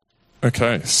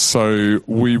Okay, so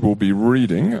we will be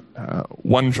reading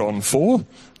 1 John 4,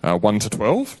 1 to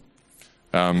 12.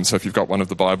 So if you've got one of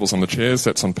the Bibles on the chairs,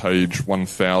 that's on page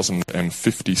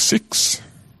 1056.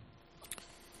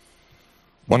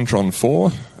 1 John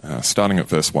 4, starting at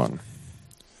verse 1.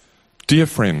 Dear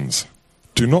friends,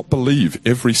 do not believe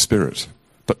every spirit,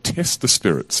 but test the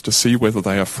spirits to see whether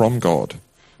they are from God,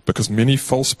 because many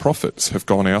false prophets have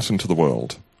gone out into the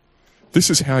world. This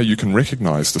is how you can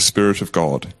recognize the Spirit of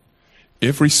God.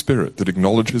 Every spirit that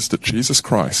acknowledges that Jesus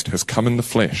Christ has come in the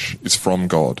flesh is from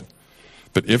God,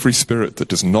 but every spirit that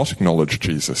does not acknowledge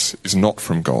Jesus is not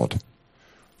from God.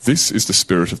 This is the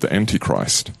spirit of the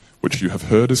Antichrist, which you have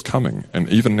heard is coming and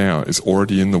even now is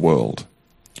already in the world.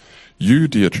 You,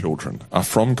 dear children, are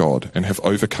from God and have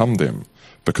overcome them,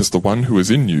 because the one who is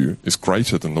in you is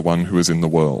greater than the one who is in the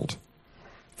world.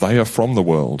 They are from the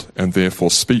world and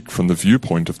therefore speak from the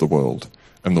viewpoint of the world,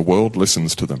 and the world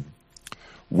listens to them.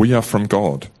 We are from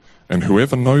God, and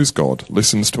whoever knows God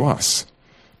listens to us,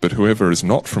 but whoever is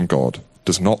not from God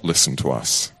does not listen to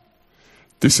us.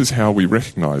 This is how we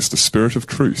recognize the spirit of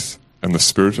truth and the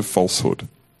spirit of falsehood.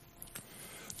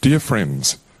 Dear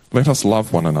friends, let us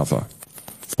love one another,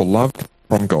 for love is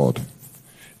from God.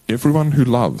 Everyone who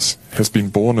loves has been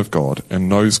born of God and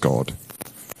knows God.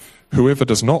 Whoever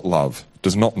does not love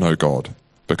does not know God,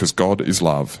 because God is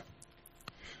love.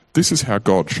 This is how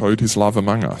God showed his love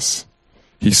among us.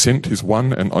 He sent his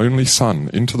one and only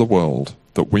Son into the world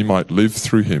that we might live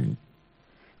through him.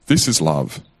 This is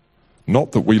love,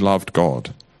 not that we loved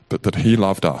God, but that he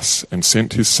loved us and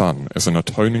sent his Son as an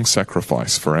atoning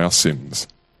sacrifice for our sins.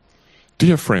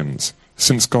 Dear friends,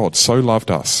 since God so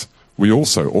loved us, we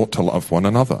also ought to love one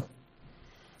another.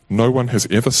 No one has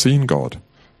ever seen God,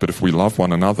 but if we love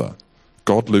one another,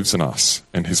 God lives in us,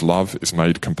 and his love is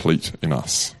made complete in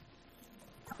us.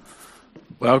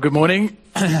 Well, good morning.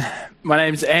 My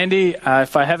name's Andy.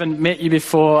 If I haven't met you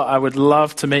before, I would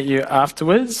love to meet you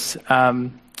afterwards.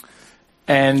 And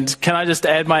can I just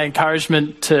add my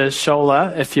encouragement to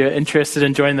Shola if you're interested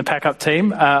in joining the Pack-Up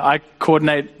team? I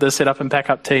coordinate the Set Up and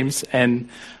Pack-Up teams and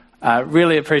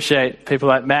really appreciate people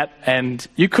like Matt. And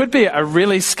you could be a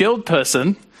really skilled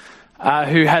person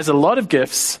who has a lot of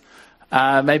gifts.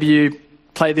 Maybe you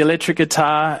play the electric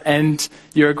guitar and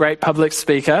you're a great public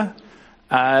speaker.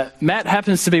 Matt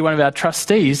happens to be one of our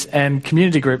trustees and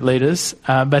community group leaders,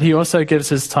 but he also gives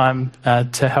his time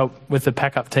to help with the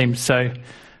Pack-Up team. So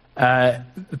the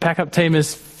Pack-Up team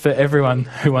is for everyone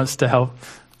who wants to help.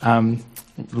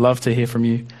 Love to hear from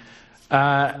you.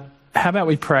 How about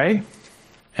we pray,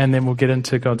 and then we'll get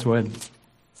into God's Word.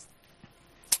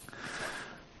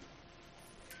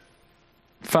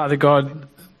 Father God,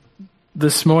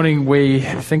 this morning we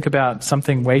think about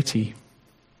something weighty,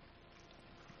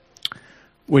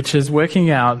 which is working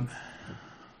out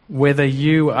whether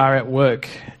you are at work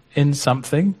in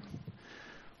something,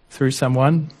 through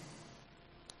someone,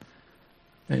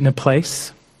 in a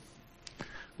place,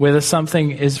 whether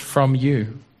something is from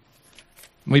you.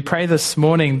 We pray this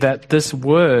morning that this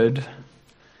word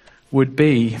would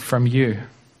be from you,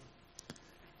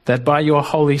 that by your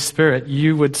Holy Spirit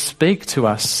you would speak to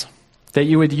us, that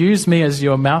you would use me as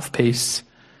your mouthpiece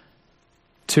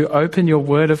to open your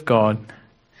word of God,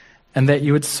 and that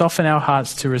you would soften our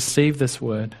hearts to receive this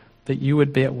word, that you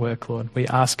would be at work, Lord. We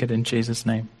ask it in Jesus'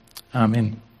 name.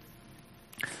 Amen.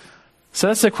 So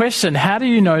that's the question. How do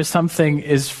you know something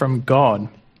is from God?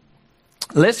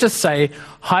 Let's just say,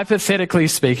 hypothetically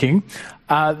speaking,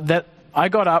 that I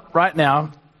got up right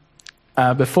now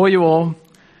before you all,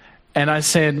 and I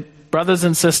said, brothers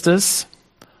and sisters,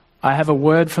 I have a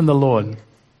word from the Lord.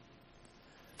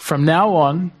 From now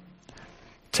on,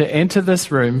 to enter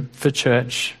this room for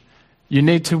church, you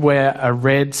need to wear a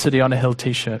red City on a Hill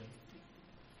t-shirt.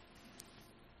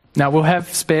 Now, we'll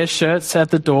have spare shirts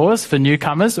at the doors for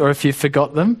newcomers, or if you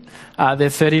forgot them. They're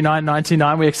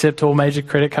 $39.99. We accept all major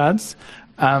credit cards.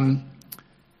 But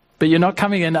you're not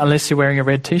coming in unless you're wearing a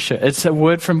red t-shirt. It's a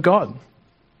word from God.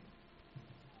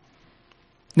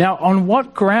 Now, on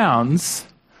what grounds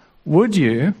would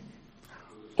you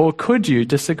or could you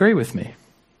disagree with me?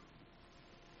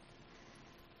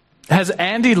 Has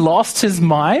Andy lost his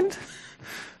mind?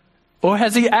 Or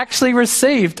has he actually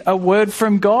received a word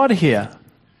from God here?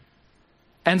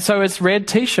 And so it's red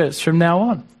t-shirts from now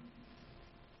on.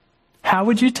 How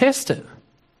would you test it?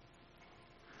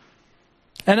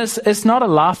 And it's not a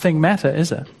laughing matter,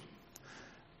 is it?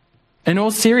 In all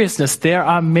seriousness, there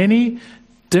are many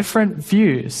different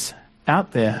views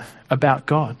out there about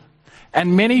God.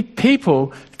 And many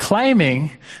people claiming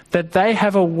that they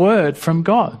have a word from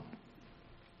God.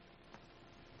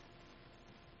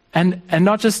 And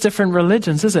not just different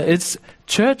religions, is it? It's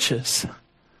churches.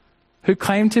 who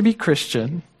claim to be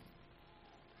Christian,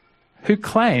 who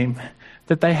claim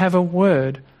that they have a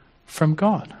word from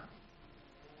God.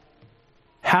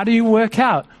 How do you work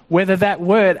out whether that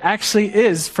word actually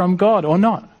is from God or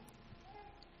not?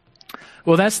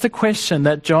 Well, that's the question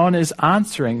that John is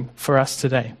answering for us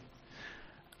today.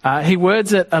 He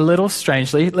words it a little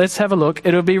strangely. Let's have a look.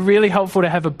 It'll be really helpful to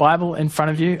have a Bible in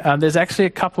front of you. There's actually a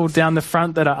couple down the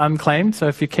front that are unclaimed, so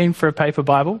if you're keen for a paper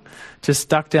Bible, just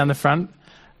duck down the front.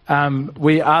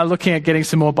 We are looking at getting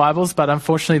some more Bibles, but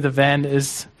unfortunately the van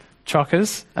is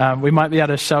chockers. We might be able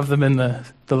to shove them in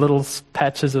the little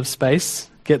patches of space,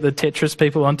 get the Tetris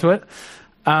people onto it.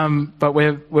 But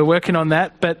we're working on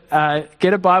that. But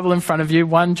get a Bible in front of you,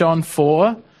 1 John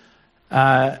 4.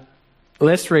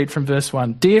 Let's read from verse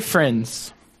 1. Dear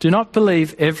friends, do not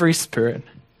believe every spirit,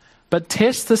 but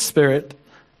test the spirits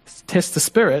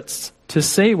to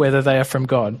see whether they are from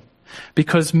God,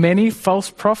 because many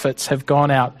false prophets have gone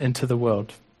out into the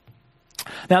world.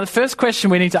 Now, the first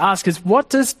question we need to ask is, what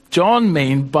does John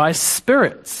mean by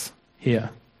spirits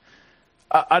here?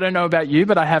 I don't know about you,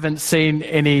 but I haven't seen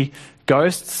any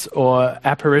ghosts or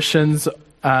apparitions,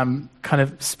 kind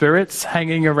of spirits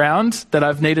hanging around that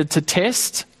I've needed to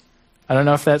test. I don't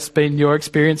know if that's been your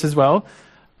experience as well.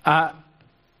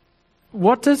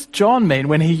 What does John mean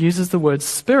when he uses the word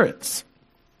spirits?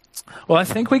 Well, I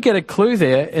think we get a clue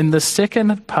there in the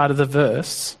second part of the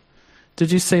verse. Did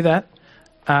you see that?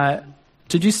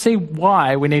 Did you see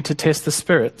why we need to test the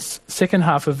spirits? Second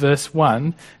half of verse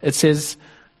 1, it says,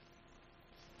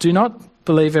 do not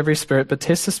believe every spirit, but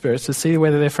test the spirits to see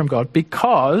whether they're from God,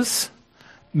 because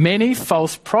many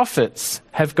false prophets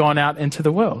have gone out into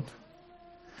the world.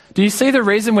 Do you see the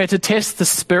reason we're to test the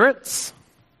spirits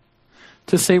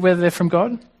to see whether they're from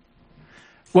God?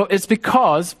 Well, it's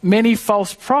because many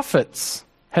false prophets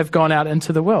have gone out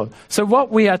into the world. So what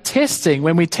we are testing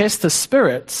when we test the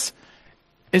spirits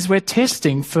is we're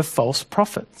testing for false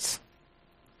prophets.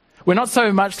 We're not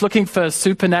so much looking for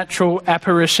supernatural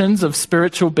apparitions of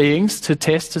spiritual beings to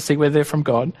test to see whether they're from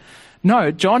God.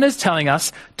 No, John is telling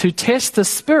us to test the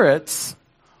spirits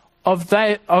of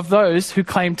those who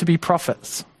claim to be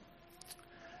prophets.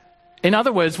 In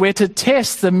other words, we're to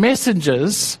test the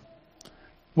messengers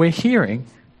we're hearing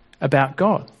about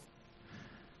God.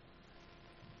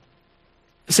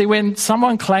 See, when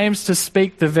someone claims to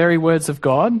speak the very words of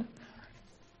God,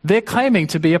 they're claiming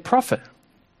to be a prophet.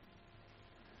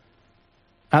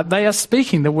 They are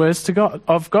speaking the words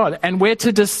of God. And we're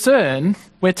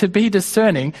to be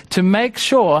discerning to make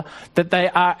sure that they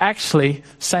are actually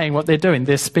saying what they're doing.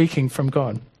 They're speaking from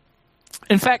God.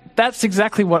 In fact, that's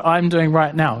exactly what I'm doing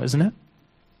right now, isn't it?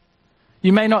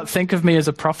 You may not think of me as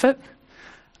a prophet,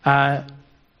 but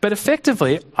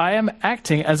effectively, I am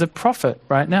acting as a prophet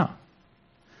right now.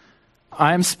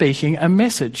 I am speaking a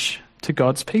message to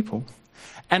God's people.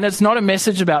 And it's not a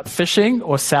message about fishing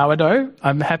or sourdough.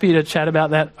 I'm happy to chat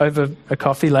about that over a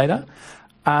coffee later.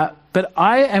 But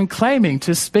I am claiming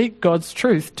to speak God's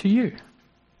truth to you.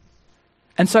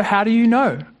 And so how do you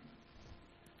know?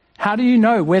 How do you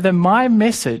know whether my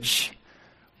message,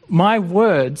 my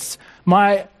words,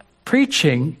 my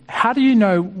preaching, how do you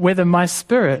know whether my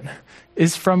spirit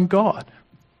is from God?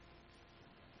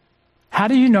 How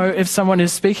do you know if someone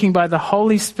is speaking by the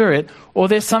Holy Spirit or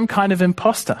there's some kind of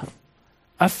imposter,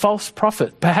 a false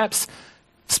prophet, perhaps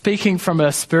speaking from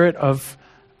a spirit of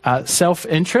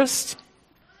self-interest,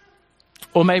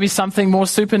 or maybe something more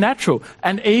supernatural,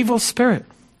 an evil spirit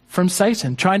from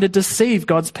Satan trying to deceive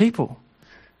God's people?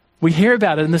 We hear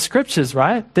about it in the scriptures,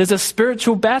 right? There's a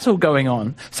spiritual battle going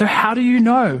on. So how do you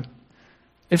know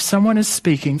if someone is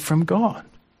speaking from God?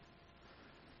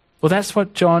 Well, that's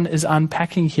what John is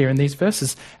unpacking here in these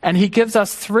verses. And he gives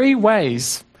us 3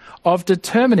 ways of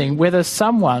determining whether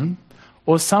someone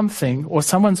or something or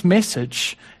someone's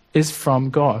message is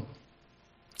from God.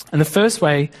 And the first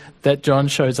way that John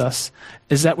shows us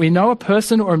is that we know a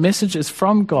person or a message is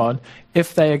from God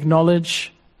if they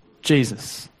acknowledge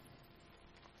Jesus.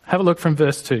 Have a look from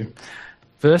verse 2.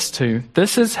 Verse 2,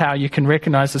 this is how you can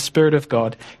recognize the Spirit of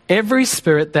God. Every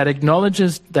spirit that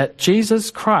acknowledges that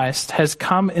Jesus Christ has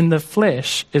come in the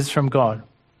flesh is from God.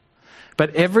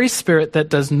 But every spirit that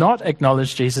does not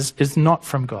acknowledge Jesus is not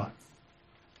from God.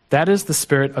 That is the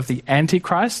spirit of the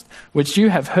Antichrist, which you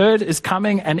have heard is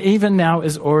coming and even now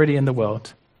is already in the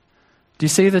world. Do you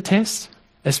see the test?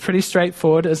 It's pretty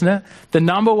straightforward, isn't it? The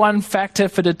number one factor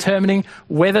for determining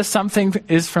whether something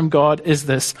is from God is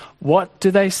this: what do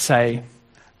they say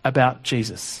about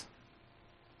Jesus?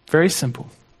 Very simple,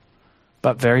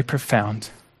 but very profound.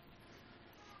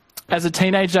 As a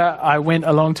teenager, I went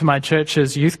along to my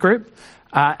church's youth group.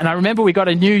 And I remember we got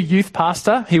a new youth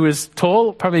pastor. He was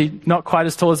tall, probably not quite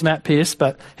as tall as Matt Pierce,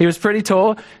 but he was pretty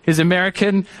tall. He's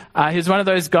American. He's one of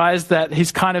those guys that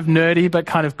he's kind of nerdy but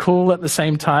kind of cool at the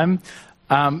same time.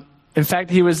 In fact,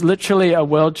 he was literally a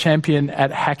world champion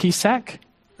at hacky sack.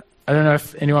 I don't know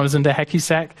if anyone was into hacky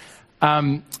sack.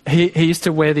 He used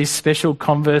to wear these special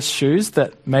Converse shoes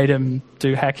that made him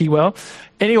do hacky well.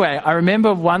 Anyway, I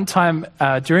remember one time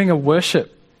during a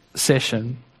worship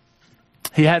session,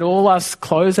 he had all us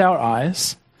close our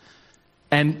eyes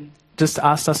and just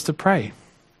asked us to pray.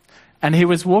 And he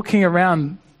was walking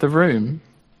around the room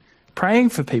praying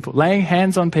for people, laying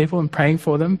hands on people and praying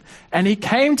for them. And he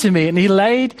came to me and he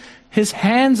laid his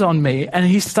hands on me and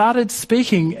he started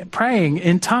praying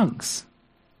in tongues.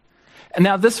 And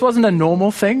now this wasn't a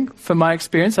normal thing from my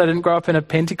experience. I didn't grow up in a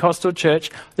Pentecostal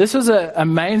church. This was a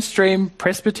mainstream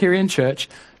Presbyterian church.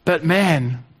 But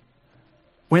man,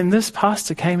 when this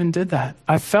pastor came and did that,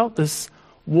 I felt this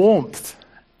warmth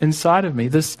inside of me,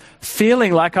 this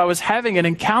feeling like I was having an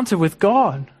encounter with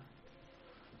God.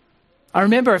 I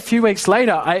remember a few weeks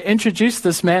later, I introduced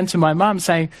this man to my mum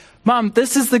saying, "Mum,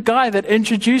 this is the guy that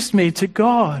introduced me to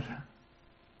God."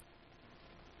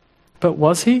 But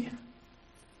was he?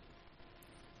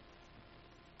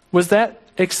 Was that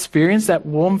experience, that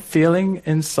warm feeling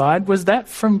inside, was that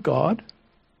from God?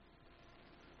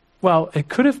 Well, it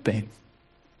could have been.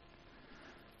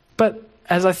 But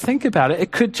as I think about it,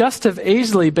 it could just have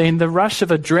easily been the rush of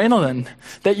adrenaline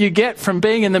that you get from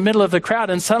being in the middle of the crowd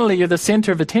and suddenly you're the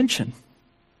center of attention.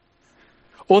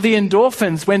 Or the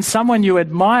endorphins when someone you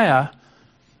admire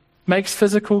makes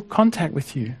physical contact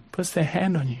with you, puts their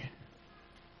hand on you.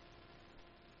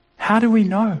 How do we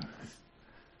know?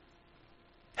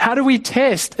 How do we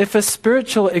test if a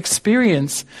spiritual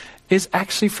experience is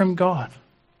actually from God?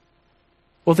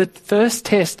 Well, the first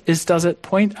test is, does it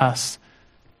point us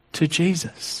to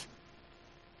Jesus?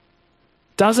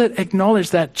 Does it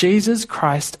acknowledge that Jesus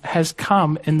Christ has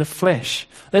come in the flesh?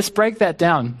 Let's break that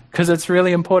down because it's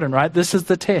really important, right? This is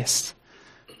the test.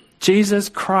 Jesus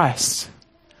Christ.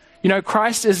 You know,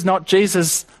 Christ is not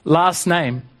Jesus' last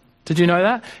name. Did you know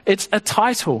that? It's a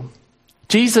title.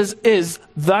 Jesus is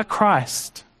the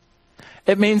Christ.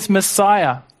 It means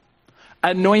Messiah,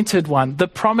 anointed one, the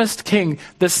promised King,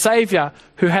 the Savior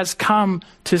who has come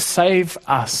to save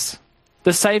us.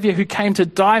 The Savior who came to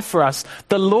die for us,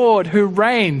 the Lord who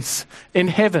reigns in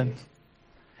heaven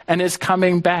and is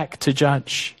coming back to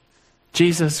judge.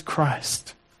 Jesus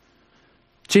Christ.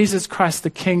 Jesus Christ,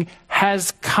 the King,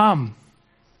 has come.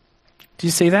 Do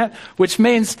you see that? Which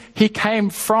means he came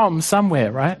from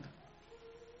somewhere, right?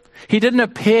 He didn't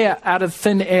appear out of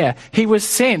thin air. He was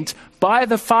sent by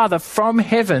the Father from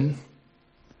heaven.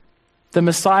 The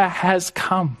Messiah has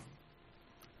come,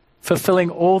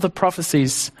 fulfilling all the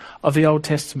prophecies of the Old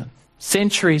Testament,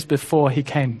 centuries before he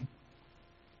came.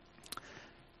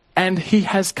 And he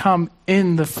has come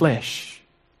in the flesh.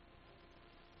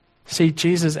 See,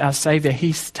 Jesus, our Savior,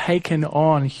 he's taken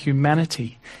on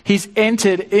humanity. He's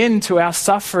entered into our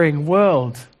suffering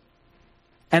world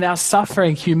and our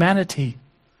suffering humanity.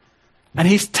 And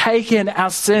he's taken our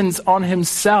sins on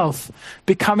himself,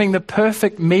 becoming the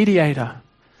perfect mediator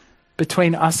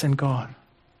between us and God.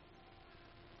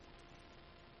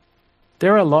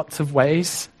 There are lots of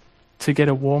ways to get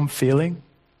a warm feeling,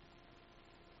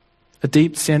 a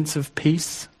deep sense of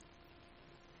peace.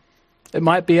 It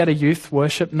might be at a youth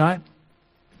worship night.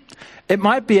 It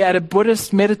might be at a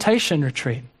Buddhist meditation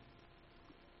retreat.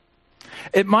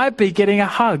 It might be getting a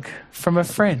hug from a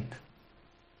friend.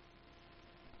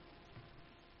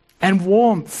 And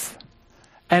warmth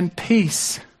and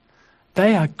peace,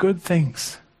 they are good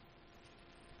things.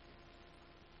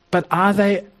 But are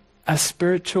they a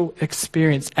spiritual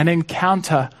experience, an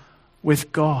encounter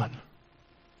with God?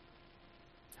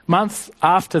 Months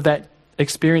after that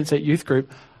experience at youth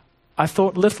group, I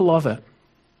thought little of it.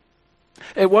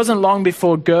 It wasn't long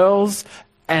before girls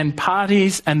and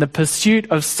parties and the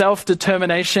pursuit of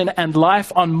self-determination and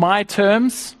life on my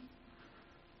terms,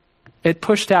 it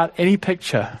pushed out any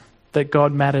picture that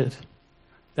God mattered,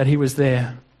 that he was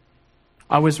there.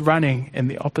 I was running in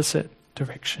the opposite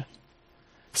direction.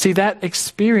 See, that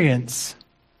experience,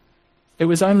 it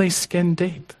was only skin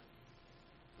deep.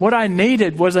 What I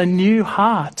needed was a new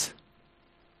heart.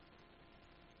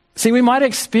 See, we might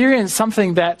experience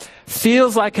something that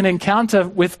feels like an encounter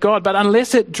with God, but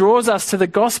unless it draws us to the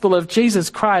gospel of Jesus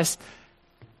Christ,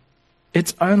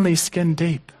 it's only skin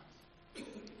deep.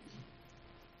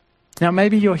 Now,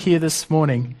 maybe you're here this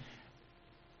morning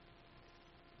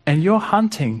and you're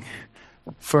hunting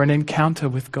for an encounter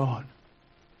with God.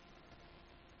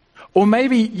 Or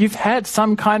maybe you've had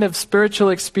some kind of spiritual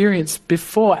experience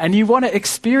before and you want to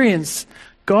experience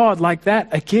God like that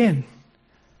again.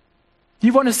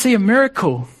 You want to see a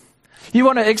miracle. You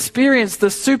want to experience the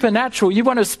supernatural. You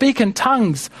want to speak in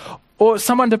tongues or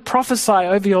someone to prophesy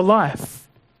over your life.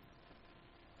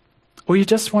 Or you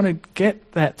just want to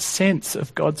get that sense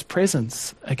of God's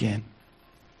presence again.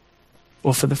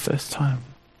 Or for the first time.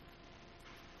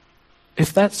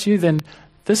 If that's you, then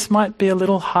this might be a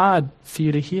little hard for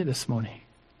you to hear this morning.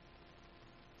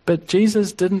 But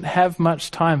Jesus didn't have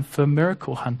much time for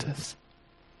miracle hunters.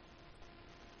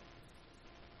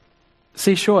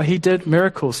 See, sure, he did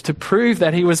miracles to prove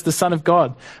that he was the Son of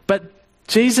God. But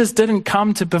Jesus didn't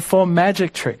come to perform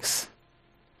magic tricks.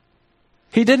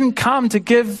 He didn't come to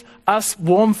give us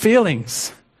warm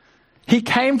feelings. He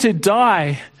came to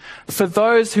die for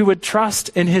those who would trust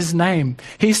in his name.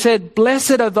 He said,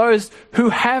 "Blessed are those who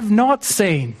have not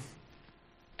seen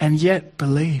and yet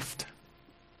believed."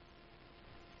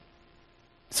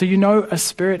 So you know a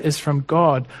spirit is from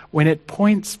God when it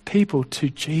points people to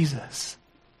Jesus.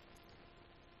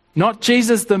 Not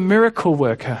Jesus the miracle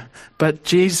worker, but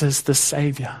Jesus the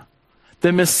Savior,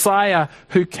 the Messiah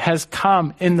who has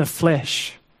come in the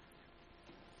flesh.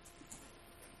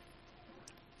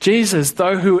 Jesus,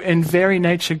 though who in very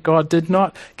nature God, did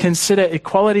not consider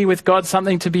equality with God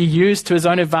something to be used to his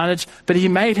own advantage, but he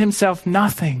made himself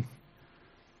nothing.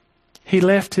 He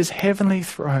left his heavenly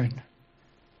throne.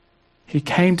 He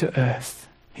came to earth.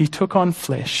 He took on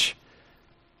flesh,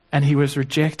 and he was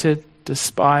rejected,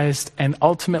 despised, and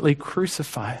ultimately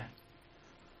crucified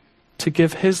to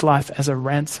give his life as a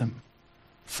ransom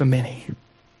for many.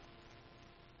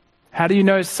 How do you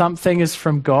know something is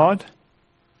from God?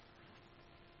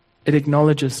 It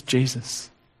acknowledges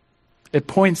Jesus. It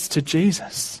points to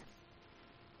Jesus.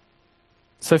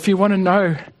 So if you want to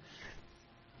know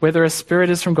whether a spirit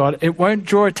is from God, it won't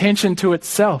draw attention to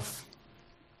itself,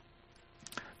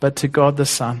 but to God the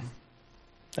Son.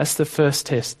 That's the first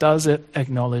test. Does it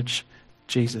acknowledge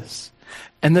Jesus?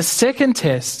 And the second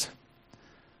test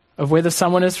of whether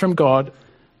someone is from God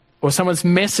or someone's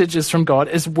message is from God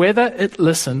is whether it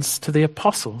listens to the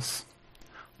apostles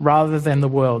rather than the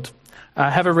world.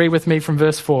 Have a read with me from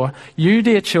verse 4. "You,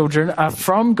 dear children, are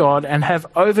from God and have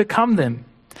overcome them,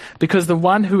 because the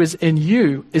one who is in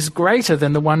you is greater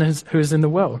than the one who is in the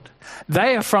world.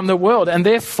 They are from the world and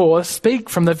therefore speak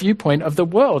from the viewpoint of the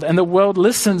world, and the world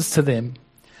listens to them.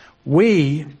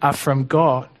 We are from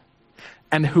God,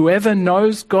 and whoever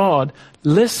knows God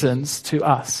listens to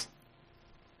us.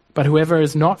 But whoever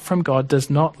is not from God does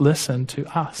not listen to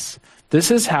us. This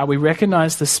is how we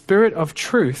recognize the spirit of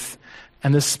truth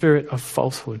and the spirit of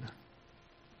falsehood."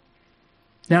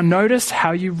 Now notice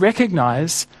how you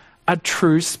recognize a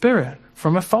true spirit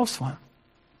from a false one.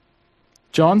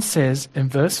 John says in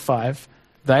verse 5,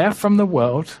 "They are from the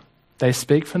world, they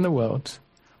speak from the world.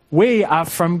 We are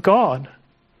from God,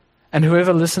 and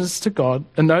whoever listens to God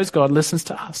and knows God listens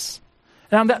to us."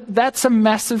 Now that's a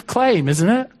massive claim, isn't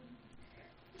it?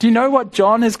 Do you know what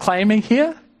John is claiming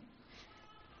here?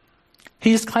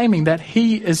 He is claiming that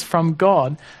he is from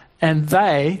God, and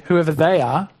they, whoever they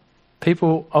are,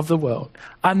 people of the world,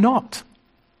 are not.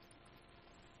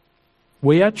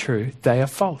 We are true, they are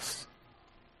false.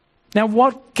 Now,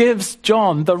 what gives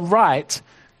John the right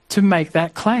to make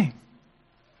that claim?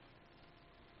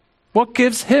 What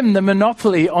gives him the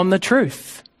monopoly on the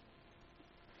truth?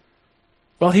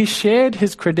 Well, he shared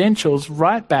his credentials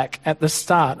right back at the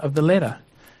start of the letter.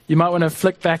 You might want to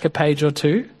flick back a page or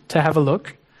two to have a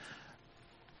look.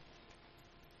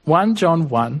 1 John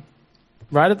 1,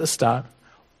 right at the start.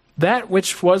 "That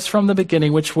which was from the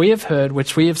beginning, which we have heard,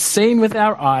 which we have seen with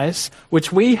our eyes,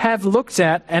 which we have looked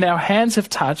at and our hands have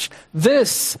touched,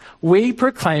 this we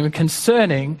proclaim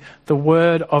concerning the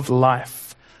word of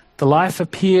life. The life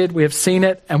appeared, we have seen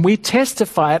it, and we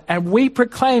testify it, and we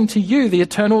proclaim to you the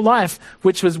eternal life,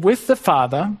 which was with the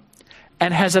Father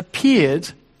and has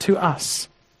appeared to us.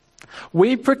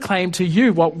 We proclaim to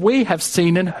you what we have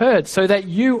seen and heard, so that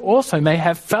you also may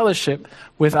have fellowship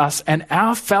with us. And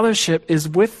our fellowship is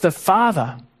with the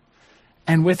Father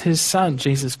and with his Son,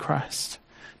 Jesus Christ."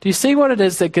 Do you see what it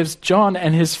is that gives John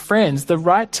and his friends the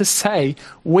right to say,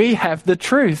 we have the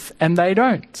truth and they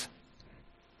don't?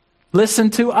 Listen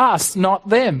to us, not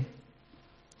them.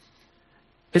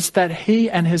 It's that he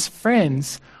and his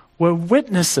friends were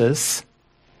witnesses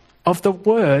of the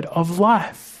word of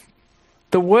life.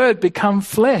 The word become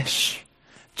flesh.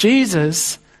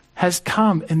 Jesus has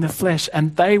come in the flesh,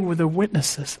 and they were the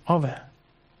witnesses of it.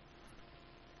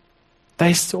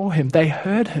 They saw him. They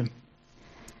heard him.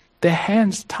 Their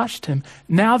hands touched him.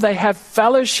 Now they have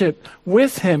fellowship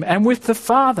with him and with the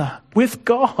Father, with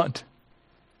God.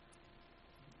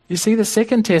 You see, the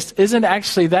second test isn't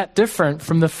actually that different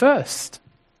from the first.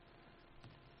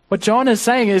 What John is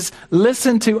saying is,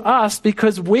 listen to us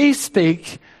because we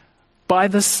speak by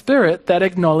the Spirit that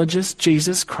acknowledges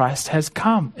Jesus Christ has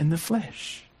come in the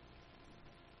flesh.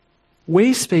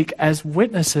 We speak as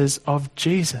witnesses of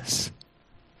Jesus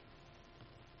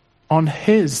on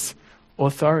his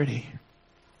authority.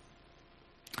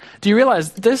 Do you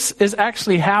realize this is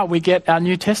actually how we get our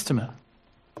New Testament?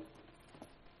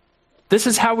 This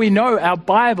is how we know our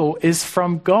Bible is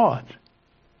from God.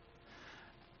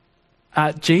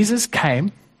 Jesus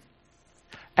came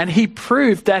and he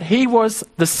proved that he was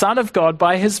the Son of God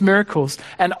by his miracles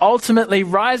and ultimately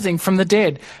rising from the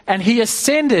dead. And he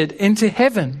ascended into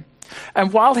heaven.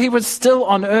 And while he was still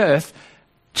on earth,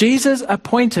 Jesus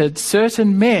appointed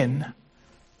certain men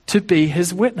to be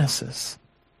his witnesses.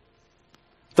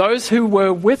 Those who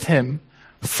were with him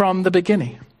from the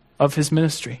beginning of his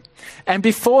ministry. And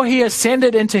before he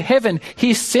ascended into heaven,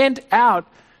 he sent out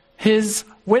his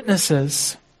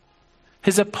witnesses,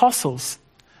 his apostles.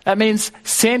 That means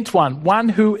sent one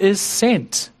who is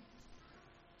sent.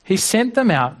 He sent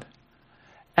them out.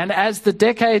 And as the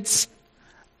decades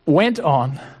went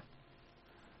on,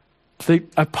 the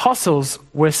apostles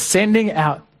were sending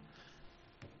out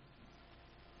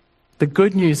the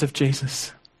good news of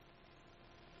Jesus.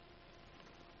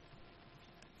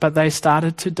 But they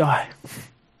started to die.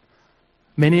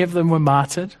 Many of them were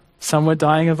martyred. Some were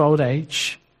dying of old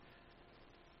age.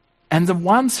 And the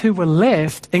ones who were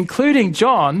left, including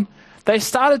John, they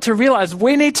started to realize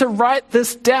we need to write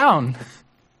this down.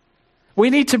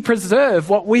 We need to preserve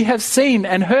what we have seen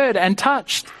and heard and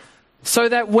touched so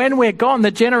that when we're gone, the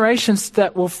generations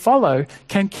that will follow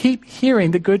can keep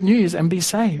hearing the good news and be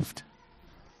saved.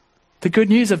 The good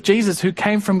news of Jesus who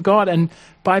came from God and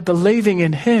by believing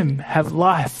in him have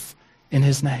life in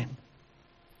his name.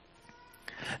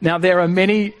 Now there are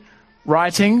many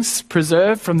writings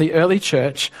preserved from the early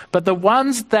church, but the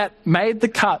ones that made the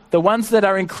cut, the ones that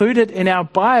are included in our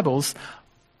Bibles,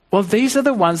 well, these are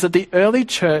the ones that the early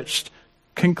church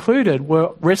concluded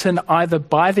were written either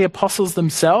by the apostles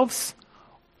themselves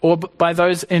or by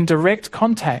those in direct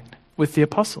contact with the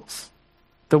apostles,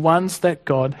 the ones that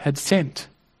God had sent.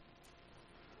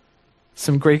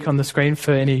 Some Greek on the screen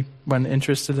for anyone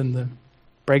interested in the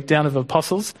breakdown of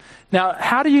apostles. Now,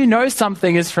 how do you know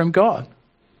something is from God?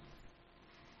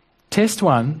 Test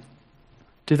 1,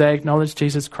 do they acknowledge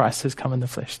Jesus Christ has come in the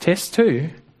flesh? Test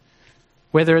 2,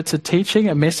 whether it's a teaching,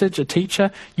 a message, a teacher,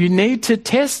 you need to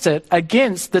test it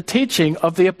against the teaching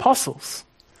of the apostles,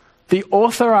 the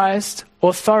authorized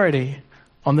authority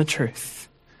on the truth.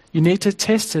 You need to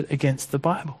test it against the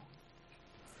Bible.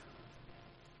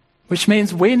 Which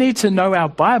means we need to know our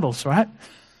Bibles, right?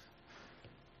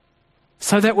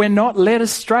 So that we're not led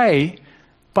astray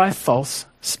by false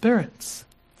spirits,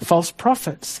 false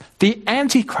prophets, the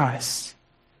Antichrist.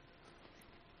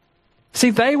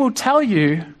 See, they will tell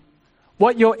you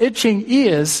what your itching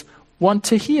ears want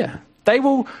to hear.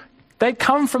 They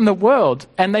come from the world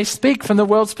and they speak from the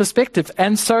world's perspective.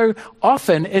 And so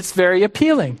often it's very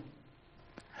appealing.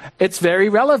 It's very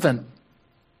relevant.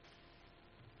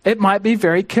 It might be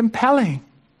very compelling.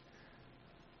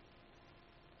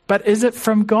 But is it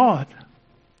from God?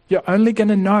 You're only going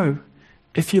to know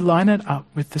if you line it up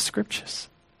with the scriptures.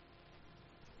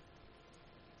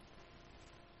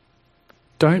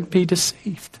 Don't be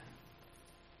deceived.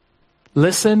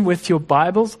 Listen with your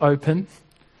Bibles open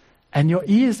and your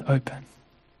ears open.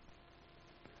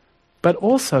 But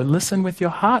also listen with your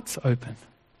hearts open.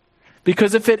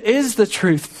 Because if it is the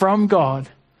truth from God,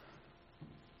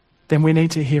 then we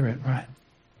need to hear it, right?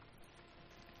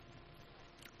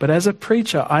 But as a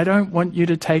preacher, I don't want you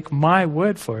to take my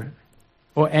word for it.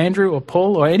 Or Andrew or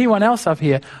Paul or anyone else up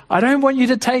here. I don't want you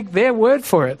to take their word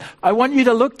for it. I want you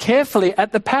to look carefully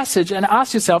at the passage and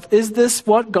ask yourself, is this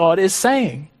what God is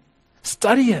saying?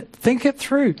 Study it. Think it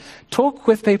through. Talk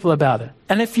with people about it.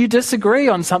 And if you disagree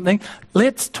on something,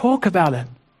 let's talk about it.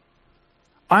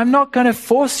 I'm not going to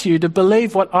force you to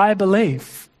believe what I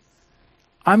believe.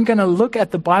 I'm going to look at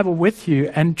the Bible with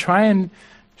you and try and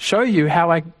show you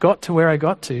how I got to where I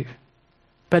got to.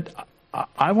 But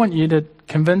I want you to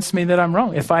convince me that I'm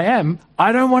wrong. If I am,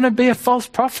 I don't want to be a false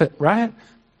prophet, right?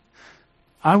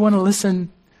 I want to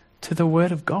listen to the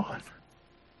Word of God.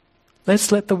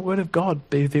 Let's let the Word of God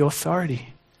be the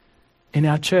authority in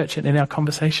our church and in our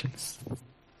conversations.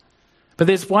 But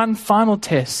there's one final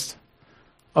test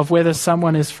of whether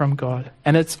someone is from God,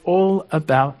 and it's all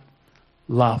about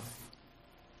love.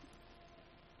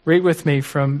 Read with me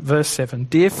from verse 7.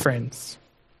 Dear friends,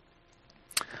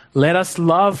 let us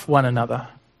love one another,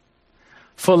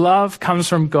 for love comes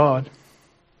from God.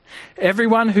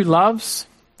 Everyone who loves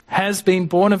has been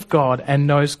born of God and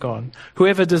knows God.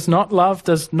 Whoever does not love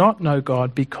does not know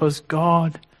God, because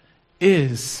God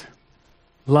is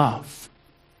love.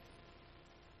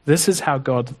 This is how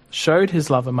God showed his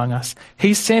love among us.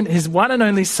 He sent his one and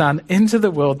only Son into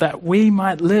the world that we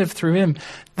might live through him.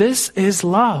 This is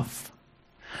love.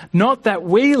 Not that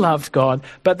we loved God,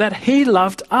 but that he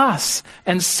loved us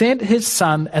and sent his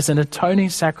Son as an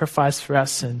atoning sacrifice for our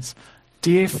sins.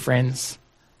 Dear friends,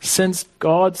 since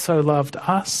God so loved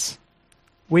us,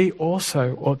 we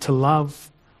also ought to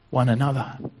love one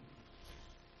another.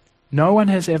 No one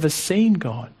has ever seen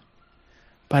God,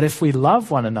 but if we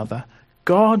love one another,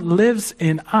 God lives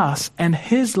in us, and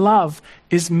his love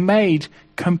is made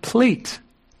complete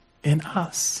in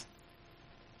us.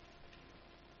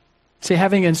 See,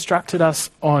 having instructed us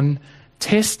on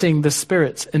testing the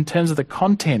spirits in terms of the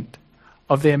content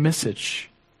of their message,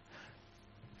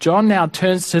 John now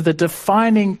turns to the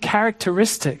defining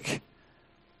characteristic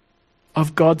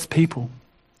of God's people,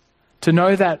 to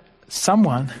know that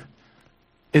someone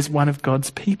is one of God's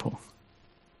people.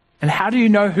 And how do you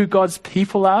know who God's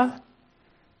people are?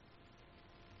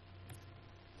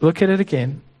 Look at it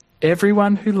again.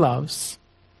 Everyone who loves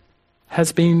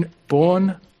has been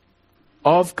born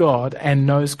of God and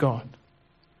knows God.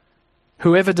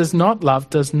 Whoever does not love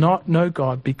does not know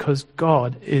God, because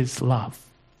God is love.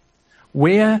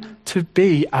 We're to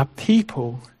be a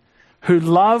people who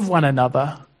love one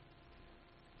another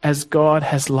as God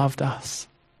has loved us.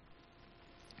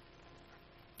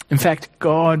 In fact,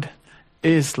 God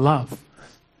is love.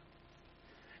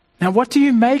 Now, what do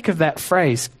you make of that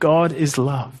phrase, God is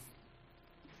love?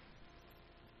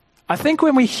 I think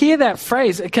when we hear that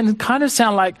phrase, it can kind of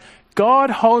sound like God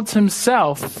holds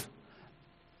himself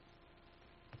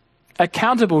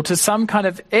accountable to some kind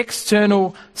of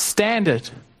external standard,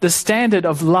 the standard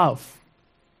of love.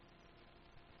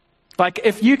 Like,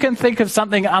 if you can think of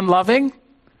something unloving,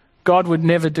 God would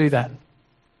never do that.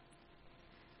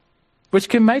 Which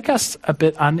can make us a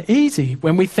bit uneasy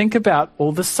when we think about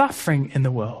all the suffering in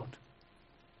the world.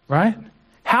 Right?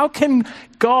 How can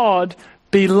God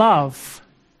be love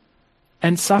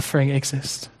and suffering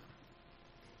exist?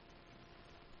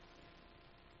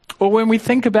 Or when we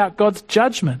think about God's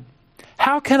judgment,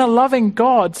 how can a loving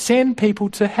God send people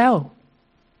to hell?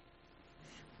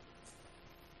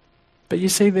 But you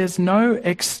see, there's no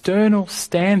external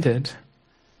standard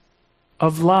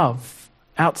of love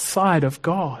outside of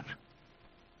God.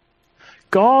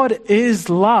 God is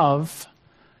love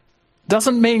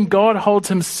doesn't mean God holds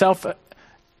himself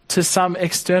to some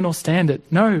external standard.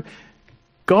 No,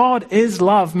 God is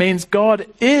love means God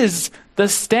is the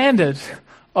standard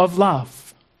of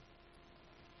love.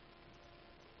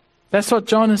 That's what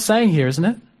John is saying here, isn't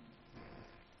it?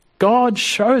 God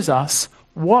shows us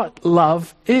what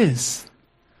love is.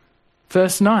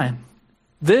 Verse 9.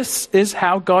 This is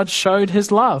how God showed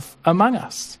his love among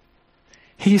us.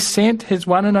 He sent his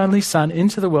one and only Son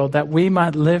into the world that we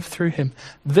might live through him.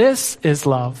 This is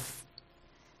love.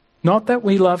 Not that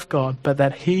we love God, but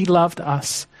that he loved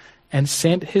us and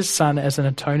sent his Son as an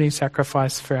atoning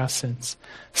sacrifice for our sins.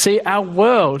 See, our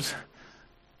world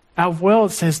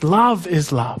says love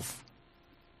is love.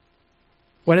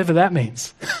 Whatever that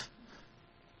means.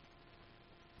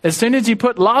 As soon as you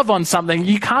put love on something,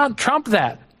 you can't trump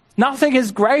that. Nothing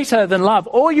is greater than love.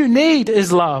 All you need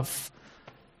is love.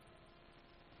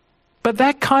 But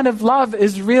that kind of love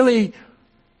is really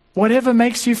whatever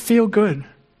makes you feel good,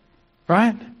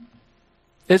 right?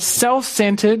 It's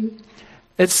self-centered,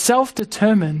 it's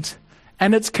self-determined,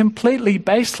 and it's completely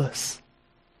baseless.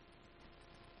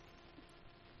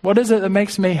 What is it that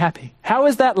makes me happy? How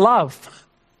is that love?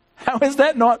 How is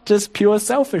that not just pure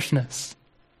selfishness?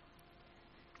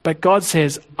 But God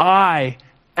says, I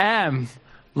am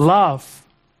love.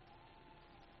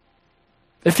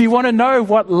 If you want to know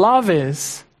what love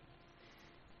is,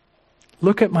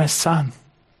 look at my Son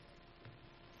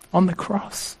on the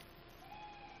cross.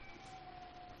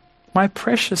 My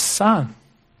precious Son,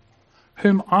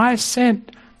 whom I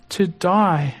sent to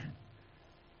die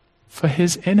for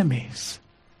his enemies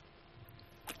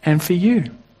and for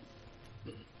you.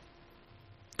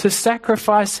 To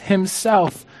sacrifice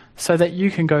himself so that you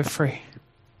can go free.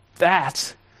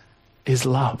 That is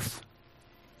love.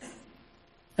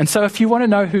 And so if you want to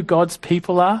know who God's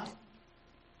people are,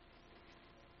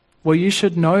 well, you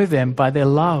should know them by their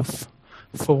love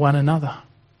for one another.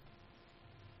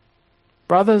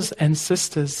 Brothers and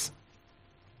sisters,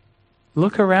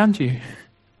 look around you.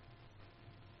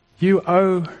 You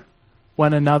owe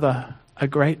one another a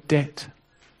great debt.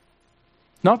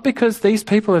 Not because these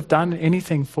people have done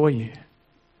anything for you,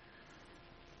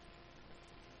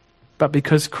 but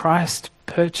because Christ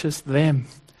purchased them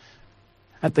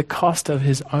at the cost of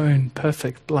his own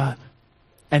perfect blood.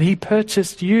 And he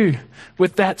purchased you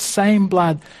with that same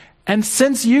blood. And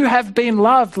since you have been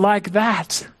loved like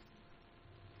that,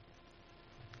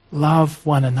 love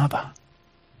one another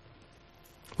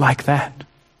like that.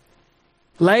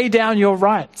 Lay down your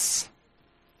rights,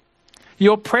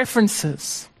 your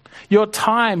preferences, your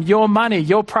time, your money,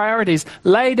 your priorities.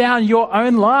 Lay down your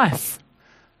own life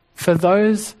for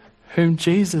those whom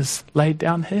Jesus laid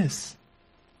down his.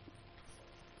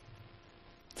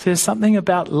 There's something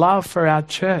about love for our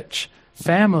church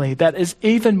family that is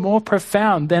even more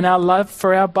profound than our love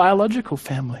for our biological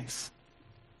families.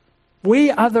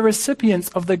 We are the recipients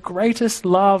of the greatest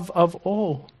love of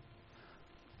all,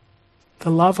 the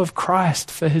love of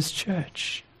Christ for his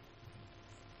church.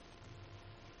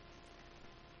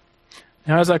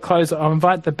 Now, as I close, I'll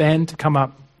invite the band to come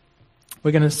up.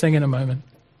 We're going to sing in a moment.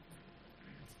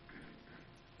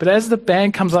 But as the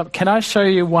band comes up, can I show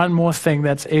you one more thing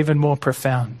that's even more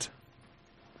profound?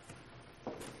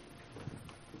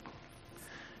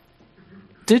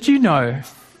 Did you know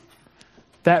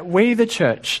that we, the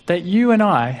church, that you and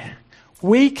I,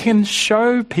 we can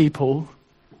show people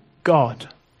God?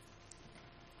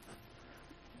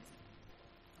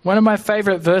 One of my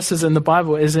favorite verses in the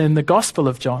Bible is in the Gospel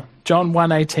of John, John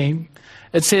 1:18.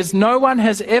 It says, "No one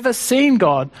has ever seen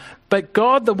God, but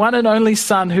God, the one and only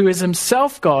Son, who is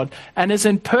himself God and is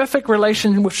in perfect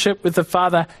relationship with the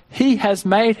Father, he has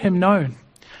made him known."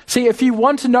 See, if you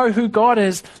want to know who God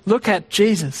is, look at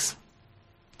Jesus,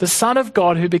 the Son of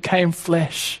God who became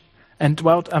flesh and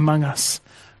dwelt among us.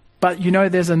 But you know,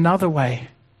 there's another way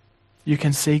you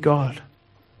can see God.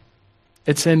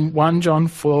 It's in 1 John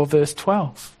 4, verse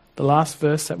 12, the last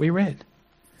verse that we read.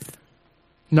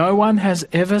 No one has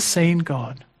ever seen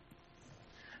God.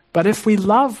 But if we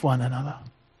love one another,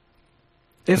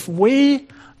 if we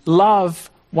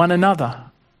love one another,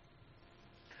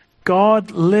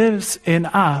 God lives in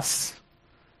us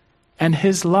and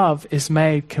his love is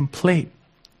made complete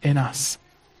in us.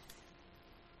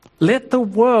 Let the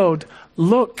world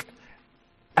look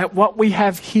at what we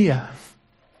have here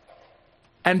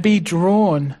and be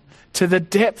drawn to the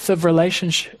depth of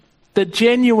relationship, the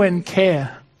genuine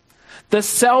care, the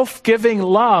self-giving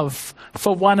love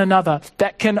for one another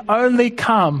that can only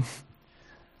come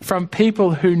from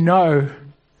people who know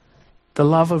the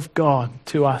love of God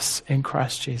to us in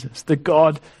Christ Jesus, the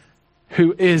God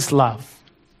who is love.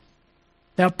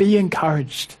 Now be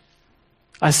encouraged.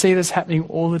 I see this happening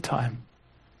all the time.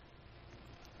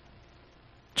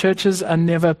 Churches are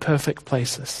never perfect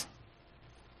places.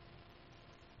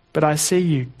 But I see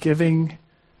you giving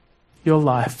your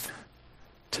life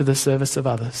to the service of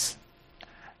others.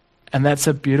 And that's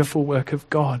a beautiful work of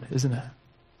God, isn't it?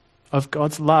 Of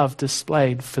God's love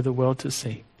displayed for the world to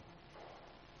see.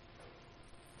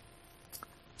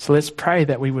 So let's pray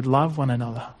that we would love one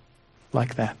another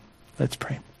like that. Let's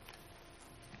pray.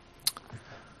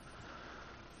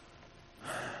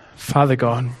 Father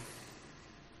God,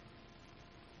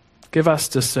 give us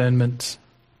discernment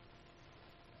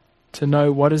to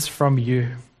know what is from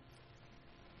you,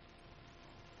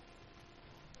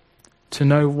 to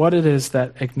know what it is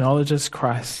that acknowledges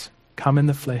Christ come in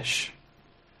the flesh,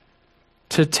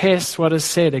 to test what is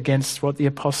said against what the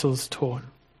apostles taught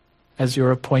as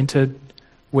your appointed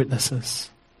witnesses.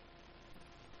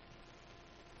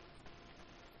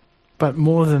 But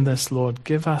more than this, Lord,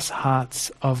 give us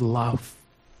hearts of love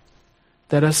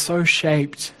that are so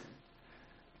shaped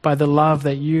by the love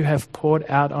that you have poured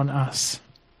out on us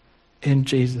in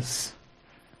Jesus,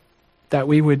 that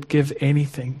we would give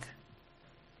anything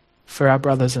for our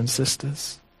brothers and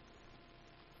sisters,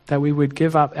 that we would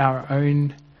give up our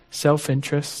own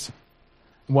self-interest,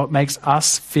 what makes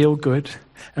us feel good,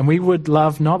 and we would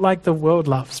love not like the world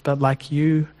loves, but like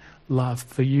you love,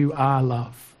 for you are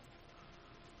love.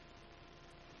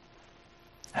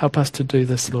 Help us to do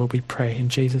this, Lord, we pray in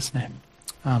Jesus' name.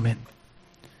 Amen.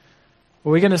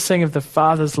 Well, we're going to sing of the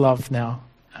Father's love now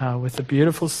with a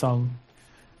beautiful song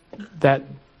that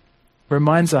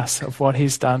reminds us of what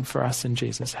he's done for us in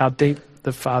Jesus, how deep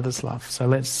the Father's love. So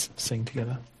let's sing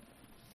together.